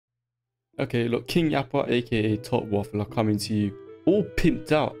Okay, look, King Yappa, aka Top Waffle, are coming to you all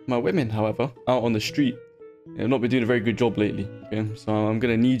pimped out. My women, however, out on the street, have not been doing a very good job lately. Okay, so I'm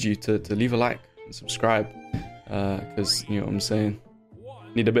gonna need you to leave a like and subscribe, because you know what I'm saying.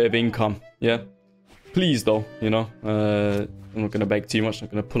 Need a bit of income, yeah. Please though, you know. I'm not gonna beg too much. I'm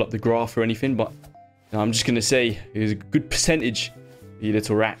not gonna pull up the graph or anything, but you know, I'm just gonna say there's a good percentage of you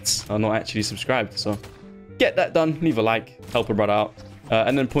little rats are not actually subscribed. So get that done. Leave a like, help a brother out.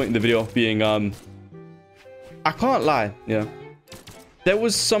 And then point in the video being, I can't lie, yeah. There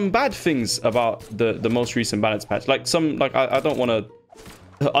was some bad things about the most recent balance patch. Like I don't want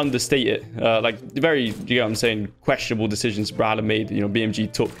to understate it. Like very, you know what I'm saying, questionable decisions Brawlhalla made, you know,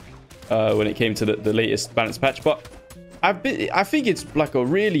 BMG took when it came to the latest balance patch. But I think it's like a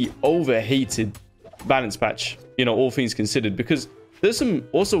really over-hated balance patch, you know, all things considered, because there's some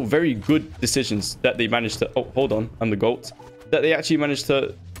also very good decisions that they managed to, oh, hold on, I'm the GOAT, that they actually managed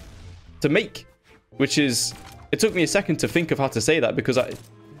to make, which is, it took me a second to think of how to say that, because I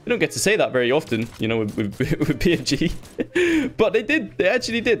don't get to say that very often, you know, with PNG. But they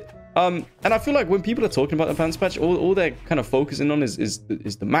actually did. And I feel like when people are talking about the balance patch, all they're kind of focusing on is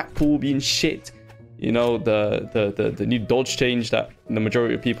the map pool being shit, you know, the new dodge change that the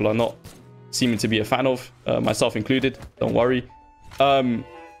majority of people are not seeming to be a fan of, myself included, don't worry.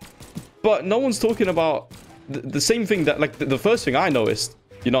 But no one's talking about the same thing that, like, the first thing I noticed,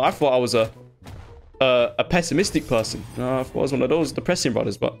 you know, I thought I was a pessimistic person. I thought I was one of those depressing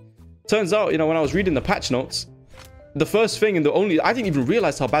brothers, but turns out, you know, when I was reading the patch notes, the first thing and the only, I didn't even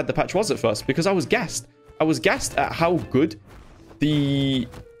realize how bad the patch was at first, because I was gassed. I was gassed at how good the,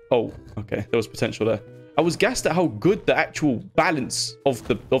 oh, okay, there was potential there. I was gassed at how good the actual balance of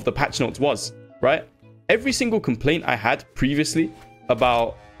the patch notes was, right? Every single complaint I had previously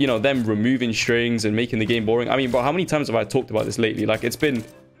about, you know, them removing strings and making the game boring. I mean, bro, how many times have I talked about this lately? Like, it's been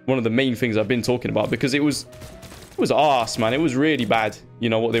one of the main things I've been talking about, because it was arse, man. It was really bad, you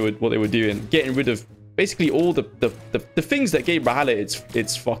know, what they were doing, getting rid of basically all the things that gave Brawlhalla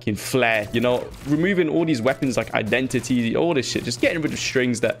its fucking flair, you know, removing all these weapons like identity, all this shit, just getting rid of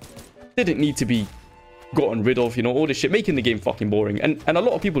strings that didn't need to be gotten rid of, you know, all this shit, making the game fucking boring. And a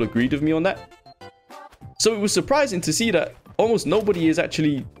lot of people agreed with me on that. So it was surprising to see that almost nobody is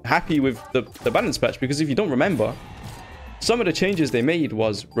actually happy with the balance patch, because if you don't remember, some of the changes they made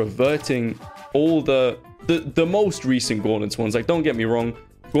was reverting all the most recent gauntlets ones. Like, don't get me wrong,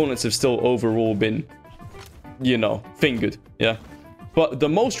 gauntlets have still overall been, you know, fingered, yeah. But the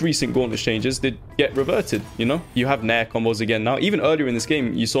most recent gauntlet changes did get reverted, you know. You have Nair combos again now. Even earlier in this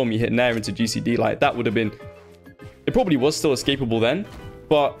game, you saw me hit Nair into GCD. Like, that would have been, it probably was still escapable then,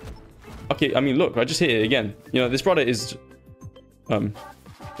 but okay, I mean, look, I just hit it again. You know, this brother is,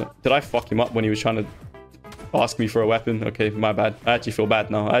 did I fuck him up when he was trying to ask me for a weapon? Okay, my bad. I actually feel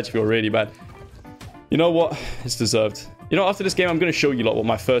bad now. I actually feel really bad. You know what? It's deserved. You know, after this game, I'm going to show you lot what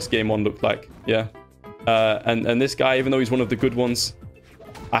my first game on looked like. Yeah. And this guy, even though he's one of the good ones,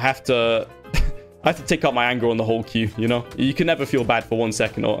 I have to take out my anger on the whole queue, you know? You can never feel bad for 1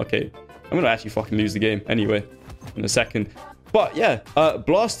 second. Or, okay, I'm going to actually fucking lose the game anyway in a second. But yeah,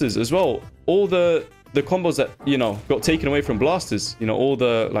 blasters as well. All the combos that, you know, got taken away from blasters, you know, all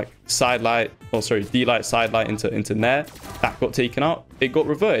the like side light, oh sorry, D-light, side light into Nair, that got taken out. It got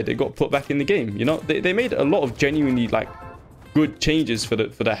reverted. It got put back in the game. You know, they made a lot of genuinely like good changes for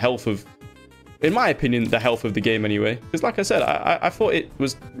the health of, in my opinion, the health of the game anyway. Because like I said, I thought it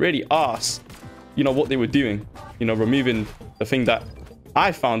was really arse, you know, what they were doing, you know, removing the thing that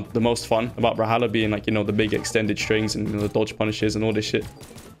I found the most fun about Brawlhalla being like, you know, the big extended strings and, you know, the dodge punishes and all this shit.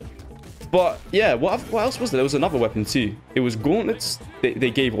 But yeah, what else was there? There was another weapon too. It was gauntlets. They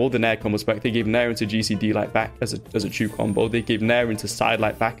gave all the Nair combos back. They gave Nair into GCD light back as a true combo. They gave Nair into side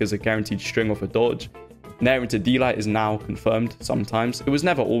light back as a guaranteed string off a dodge. Nair into D-light is now confirmed sometimes. It was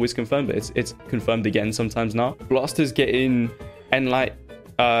never always confirmed, but it's confirmed again sometimes now. Blasters getting N-light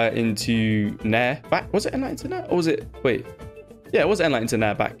into Nair back. Was it N-light into Nair? Or was it... Wait. Yeah, it was N-light into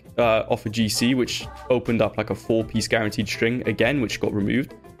Nair back off a GC, which opened up like a 4-piece guaranteed string again, which got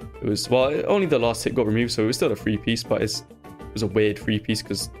removed. It was, well, only the last hit got removed, so it was still a 3-piece, but it was a weird 3-piece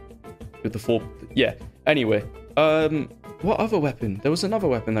because with the 4... Yeah, anyway. What other weapon? There was another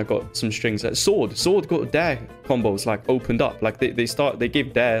weapon that got some strings. Sword. Sword got Dare combos, like, opened up. Like, they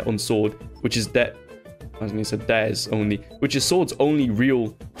gave Dare on Sword, which is Dare... I was going to say Dare's only... Which is Sword's only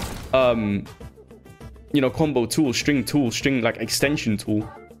real, you know, combo tool, string, like, extension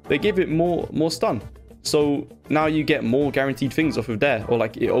tool. They gave it more stun. So now you get more guaranteed things off of Dare, or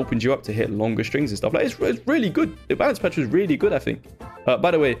like it opens you up to hit longer strings and stuff. Like, it's really good. The balance patch was really good, I think.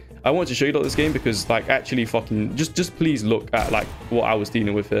 By the way, I wanted to show you lot this game because, like, actually fucking just please look at like what I was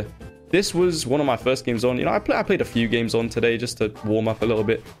dealing with here. This was one of my first games on. You know, I played a few games on today just to warm up a little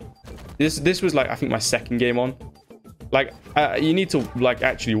bit. This was like, I think my second game on. Like, you need to like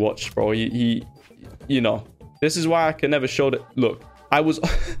actually watch, bro. You know, this is why I can never show that. Look, I was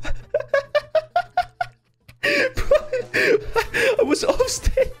I was off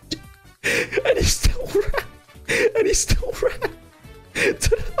stage and he still ran. And he still ran to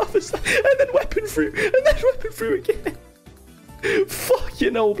the other side. And then weapon through. And then weapon through again.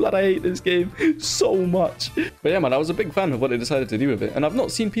 Fucking hell, blood, I hate this game so much. But yeah, man, I was a big fan of what they decided to do with it. And I've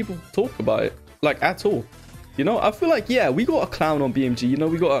not seen people talk about it, like, at all. You know, I feel like, yeah, we got a clown on BMG. You know,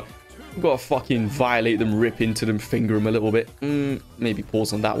 we got to fucking violate them, rip into them, finger them a little bit. Maybe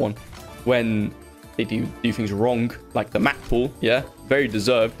pause on that one. When they do things wrong, like the map pull, yeah, very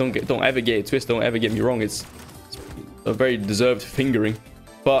deserved. Don't ever get it twisted. Don't ever get me wrong. It's a very deserved fingering.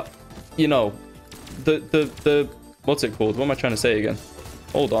 But, you know, the what's it called? What am I trying to say again?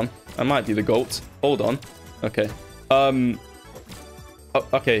 Hold on. I might be the GOAT. Hold on. Okay.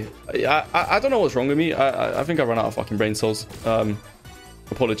 Okay. I don't know what's wrong with me. I think I ran out of fucking brain cells.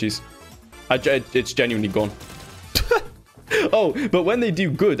 Apologies. It's genuinely gone. Oh, but when they do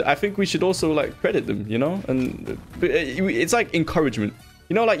good, I think we should also like credit them, you know? And it's like encouragement.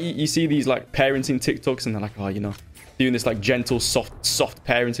 You know, like you see these like parenting TikToks and they're like, oh, you know, doing this like gentle, soft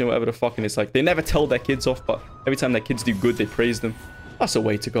parenting, whatever the fuck. And it's like they never tell their kids off, but every time their kids do good, they praise them. That's a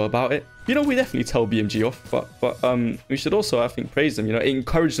way to go about it. You know, we definitely tell BMG off, but we should also, I think, praise them, you know,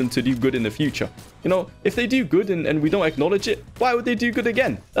 encourage them to do good in the future. You know, if they do good and we don't acknowledge it, why would they do good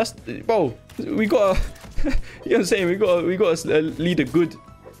again? That's, bro, we gotta, you know what I'm saying? We gotta lead a good,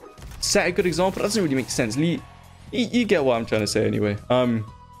 set a good example. That doesn't really make sense. You get what I'm trying to say anyway.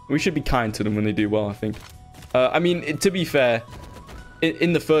 We should be kind to them when they do well, I think. I mean, to be fair,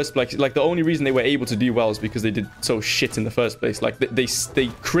 in the first place, like the only reason they were able to do well is because they did so shit in the first place. Like they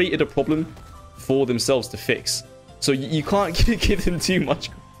created a problem for themselves to fix. So you can't give them too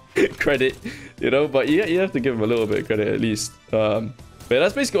much credit, you know. But you have to give them a little bit of credit at least. But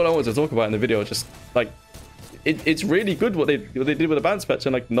that's basically what I wanted to talk about in the video. Just like it's really good what they did with the bounce patch,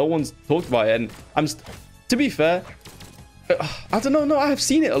 and like no one's talked about it. And to be fair, I don't know. No, I have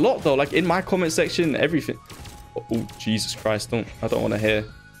seen it a lot though. Like in my comment section, everything. Oh, Jesus Christ. I don't want to hear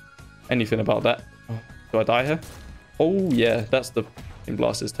anything about that. Oh, do I die here? Oh, yeah. That's the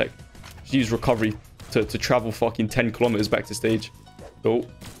glasses tech. Just use recovery to travel fucking 10 kilometers back to stage. Oh.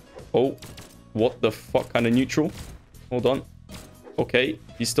 Oh. What the fuck kind of neutral? Hold on. Okay.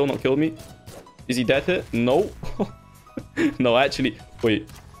 He's still not killed me. Is he dead here? No. No, actually. Wait.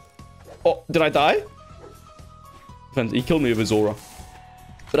 Oh, did I die? He killed me with his aura.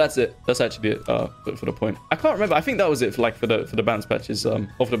 But that's it. That's actually it for the point. I can't remember. I think that was it for like for the bounce patches, or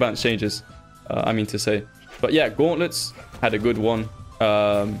for the bounce changes. I mean to say. But yeah, gauntlets had a good one.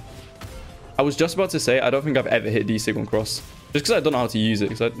 I was just about to say I don't think I've ever hit D-Sig on cross, just because I don't know how to use it.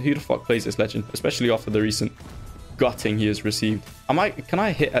 Because who the fuck plays this legend, especially after the recent gutting he has received. Can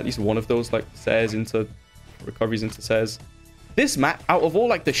I hit at least one of those like sares into recoveries into sares? This map, out of all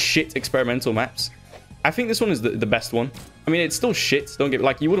like the shit experimental maps, I think this one is the best one. I mean, it's still shit. Don't get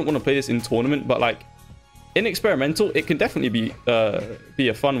like you wouldn't want to play this in tournament, but like in experimental, it can definitely be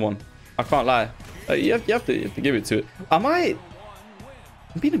a fun one. I can't lie. You have to give it to it. I'm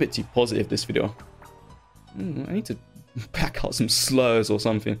being a bit too positive this video. I need to pack out some slurs or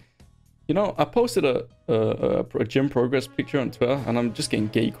something. You know, I posted a gym progress picture on Twitter, and I'm just getting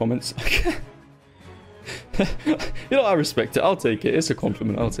gay comments. You know, I respect it. I'll take it. It's a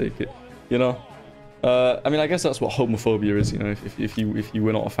compliment. I'll take it. You know. I mean, I guess that's what homophobia is, you know, if you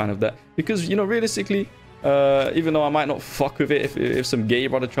were not a fan of that. Because, you know, realistically, even though I might not fuck with it, if some gay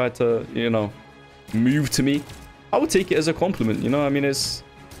brother tried to, you know, move to me, I would take it as a compliment, you know. I mean,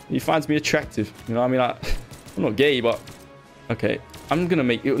 he finds me attractive, you know. I mean, I'm not gay, but okay, I'm gonna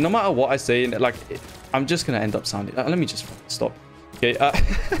make it, no matter what I say, like, I'm just gonna end up sounding, let me just stop. Okay,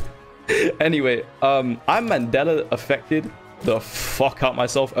 anyway, I'm Mandela affected the fuck out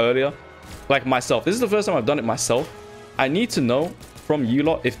myself earlier. Like myself, this is the first time I've done it myself. I need to know from you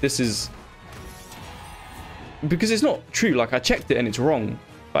lot if this is, because it's not true. Like I checked it and it's wrong,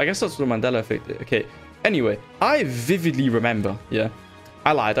 but I guess that's what Mandela effect is. Okay, anyway, I vividly remember, yeah,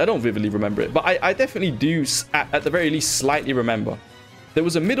 I lied, I don't vividly remember it, but I definitely do at the very least slightly remember there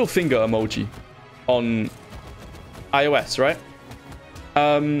was a middle finger emoji on iOS, right?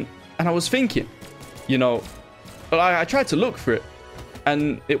 And I was thinking, you know, but I tried to look for it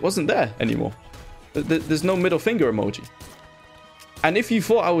and it wasn't there anymore. There's no middle finger emoji. And if you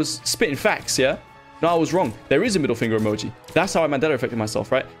thought I was spitting facts, yeah, no, I was wrong. There is a middle finger emoji. That's how I Mandela affected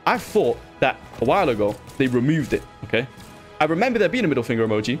myself, right? I thought that a while ago they removed it, okay? I remember there being a middle finger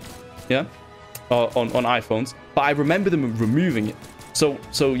emoji yeah, on iPhones. But I remember them removing it. So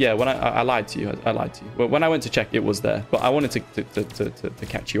yeah, when I lied to you, I lied to you. But when I went to check, it was there. But I wanted to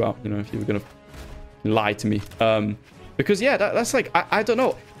catch you out, you know, if you were gonna lie to me. Because yeah, that's like, I don't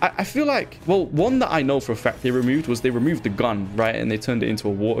know. I feel like, well, one that I know for a fact they removed was they removed the gun, right? And they turned it into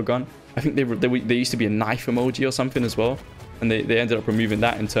a water gun. I think there used to be a knife emoji or something as well. And they ended up removing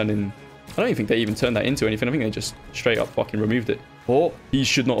that and turning... I don't even think they even turned that into anything. I think they just straight up fucking removed it. Oh, he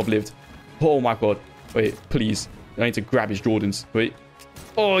should not have lived. Oh my god. Wait, please. I need to grab his Jordans. Wait.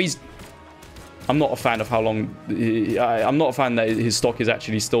 Oh, he's... I'm not a fan of how long... I'm not a fan that his stock is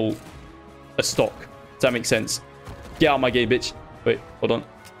actually still a stock. Does that make sense? Get out of my game, bitch. Wait, hold on.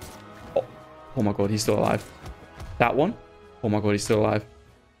 Oh my god, he's still alive. That one? Oh my god, he's still alive.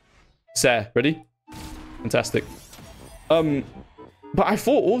 Sir, ready? Fantastic. But I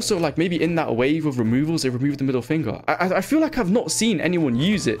thought also, like, maybe in that wave of removals, they removed the middle finger. I feel like I've not seen anyone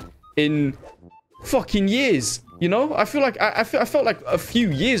use it in fucking years, you know? I feel like, I felt like a few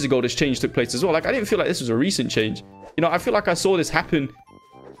years ago this change took place as well. Like, I didn't feel like this was a recent change. You know, I feel like I saw this happen,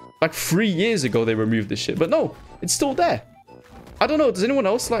 like, 3 years ago they removed this shit. But no, it's still there. I don't know, does anyone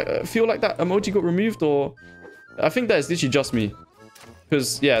else, like, feel like that emoji got removed, or... I think that is literally just me.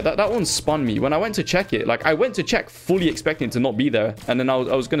 Because, yeah, that one spun me. When I went to check it, like, I went to check fully expecting it to not be there. And then I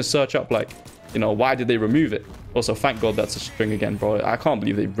was going to search up, like, you know, why did they remove it? Also, thank God that's a string again, bro. I can't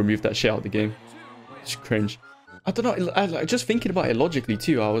believe they removed that shit out of the game. It's cringe. I don't know. Like, just thinking about it logically,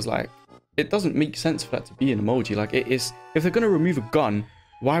 too, I was like, it doesn't make sense for that to be an emoji. Like, it is... If they're going to remove a gun,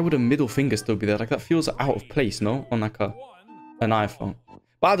 why would a middle finger still be there? Like, that feels out of place, no? On, like, an iPhone.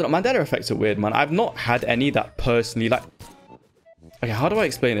 But I don't know. Mandela effects are weird, man. I've not had any that personally, like... Okay, how do I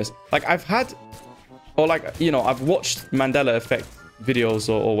explain this? Like, I've had, or like, you know, I've watched Mandela effect videos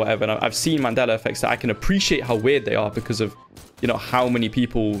or whatever, and I've seen Mandela effects that I can appreciate how weird they are because of, you know, how many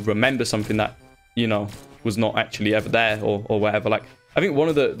people remember something that, you know, was not actually ever there or whatever. Like, I think one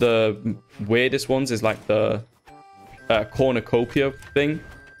of the weirdest ones is like the cornucopia thing.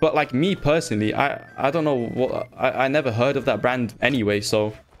 But like me personally, I don't know what, I never heard of that brand anyway,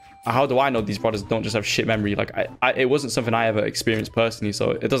 so... How do I know these brothers don't just have shit memory? Like, it wasn't something I ever experienced personally, so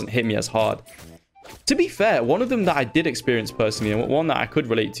it doesn't hit me as hard. To be fair, one of them that I did experience personally, and one that I could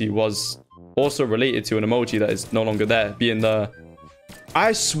relate to, was also related to an emoji that is no longer there, being the...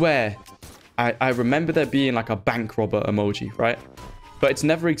 I swear, I remember there being like a bank robber emoji, right? But it's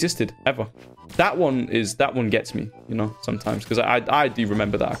never existed, ever. That one gets me, you know, sometimes, because I do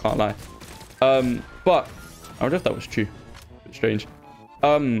remember that, I can't lie. But I wonder if that was true. A bit strange.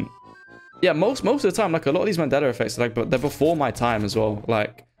 Yeah, most of the time, like, a lot of these Mandela effects, like, but they're before my time as well.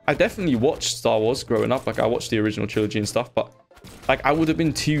 Like, I definitely watched Star Wars growing up. Like, I watched the original trilogy and stuff, but like, I would have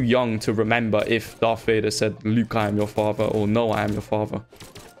been too young to remember if Darth Vader said, "Luke, I am your father," or "No, I am your father."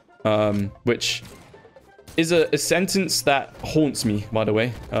 Which is a sentence that haunts me, by the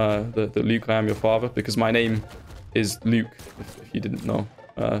way. The Luke, I am your father, because my name is Luke, if you didn't know.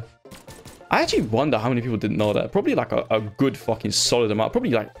 I actually wonder how many people didn't know that. Probably like a good fucking solid amount.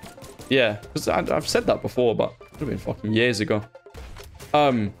 Probably like, yeah, because I've said that before, but it would have been fucking years ago.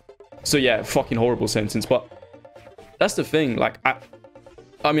 So yeah, fucking horrible sentence. But that's the thing. Like,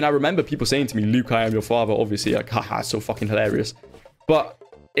 I mean, I remember people saying to me, "Luke, I am your father." Obviously, like, haha, so fucking hilarious. But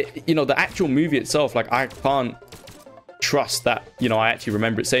you know, the actual movie itself, like, I can't trust that, you know, I actually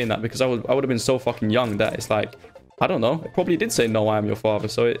remember it saying that, because I would have been so fucking young that it's like, I don't know. It probably did say, "No, I am your father."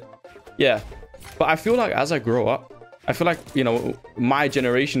 So it. Yeah, but I feel like as I grow up, I feel like, you know, my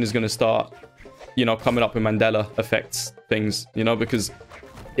generation is going to start, you know, coming up with Mandela effects things, you know, because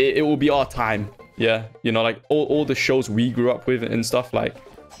it will be our time. Yeah, you know, like all the shows we grew up with and stuff, like,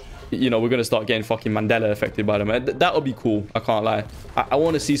 you know, we're going to start getting fucking Mandela affected by them. That'll be cool. I can't lie. I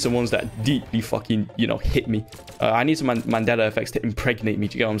want to see some ones that deeply fucking, you know, hit me. I need some Mandela effects to impregnate me.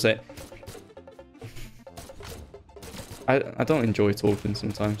 Do you get what I'm saying? I don't enjoy talking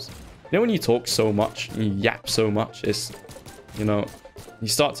sometimes. You know, when you talk so much, you yap so much, it's, you know, you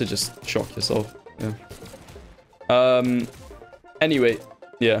start to just shock yourself. Yeah. Anyway,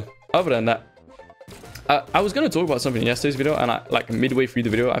 yeah. Other than that, I was going to talk about something in yesterday's video, and like midway through the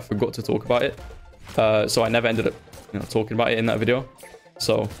video, I forgot to talk about it. So I never ended up, you know, talking about it in that video.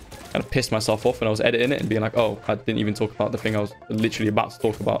 So kind of pissed myself off when I was editing it and being like, oh, I didn't even talk about the thing I was literally about to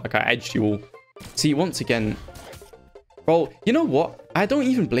talk about. Like, I edged you all. See, once again... Bro, you know what? I don't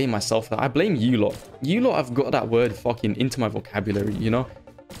even blame myself for that. I blame you lot. You lot have got that word fucking into my vocabulary, you know?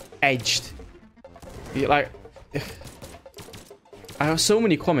 Edged. You're like... I have so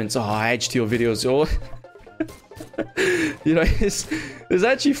many comments. Oh, I edged your videos. Or... you know, it's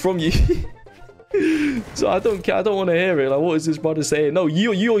actually from you. It's So I don't care. I don't want to hear it. Like, what is this brother saying? No,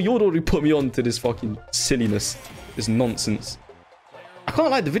 you're already put me on to this fucking silliness. This nonsense. I can't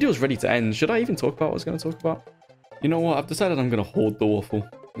lie. The video's ready to end. Should I even talk about what I was going to talk about? You know what? I've decided I'm going to hoard the waffle.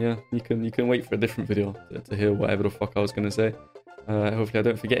 Yeah, you can wait for a different video to hear whatever the fuck I was going to say. Hopefully I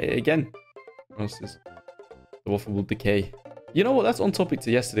don't forget it again. Or else the waffle will decay. You know what? That's on topic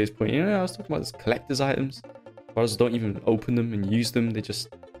to yesterday's point. You know, I was talking about this collector's items. Brothers don't even open them and use them. They just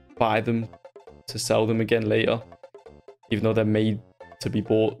buy them to sell them again later. Even though they're made to be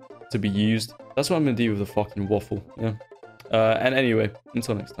bought, to be used. That's what I'm going to do with the fucking waffle. Yeah. And anyway,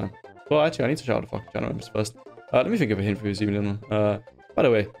 until next time. Well, actually, I need to shout out the fucking channel members first. Let me think of a hint for who's even in on. By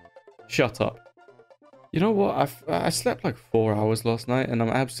the way, shut up. You know what? I slept like 4 hours last night and I'm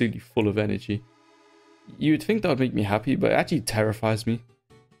absolutely full of energy. You'd think that would make me happy, but it actually terrifies me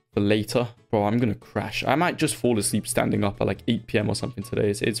for later. Bro, I'm gonna crash. I might just fall asleep standing up at like 8 PM or something today.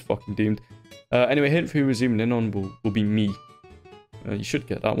 It's fucking doomed. Anyway, hint for who we're zooming in on will be me. You should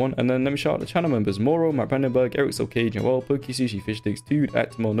get that one. And then let me shout out the channel members. Moro, Matt Brandenburg, Eric Solcage, Joel, Pokey Sushi, Fish Sticks, Dude,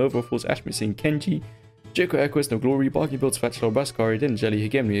 Atmo, Nova Force, Ashmit Singh, Kenji, Joko Equus, No Glory, Barky Builds, Fatchlo, Baskari, Den Jelly,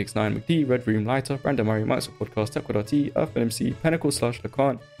 Higemni X9, McD, Red Room, Lighter, Brandon Murray, Microsoft Podcast, Tequadati, Earthman MC, Pinnacle /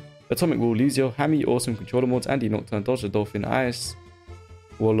 Lahkan, Atomic Wall, Luzio, Hammy, Awesome Controller Mods, Andy Nocturne, Dodger Dolphin, Ice,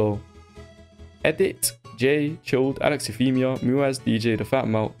 Wallow, Edit, Jay, Chilled, Alex Euphemia, Muaz, DJ, The Fat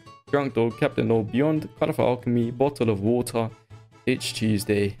Mount, Drunk Dog, Captain No, Beyond, Colorful Alchemy, Bottle of Water, It's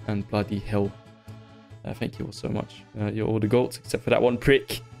Tuesday, and Bloody Hell. Thank you all so much. You're all the goats, except for that one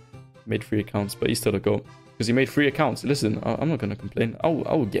prick. Made 3 accounts, but he's still a goat. Because he made 3 accounts. Listen, I'm not going to complain. I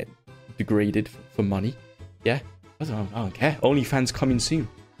will get degraded for money. Yeah? I don't care. OnlyFans coming soon.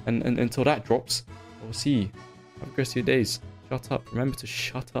 And until that drops, I'll see you. Have a great rest of your days. Shut up. Remember to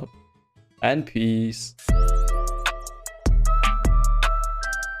shut up. And peace.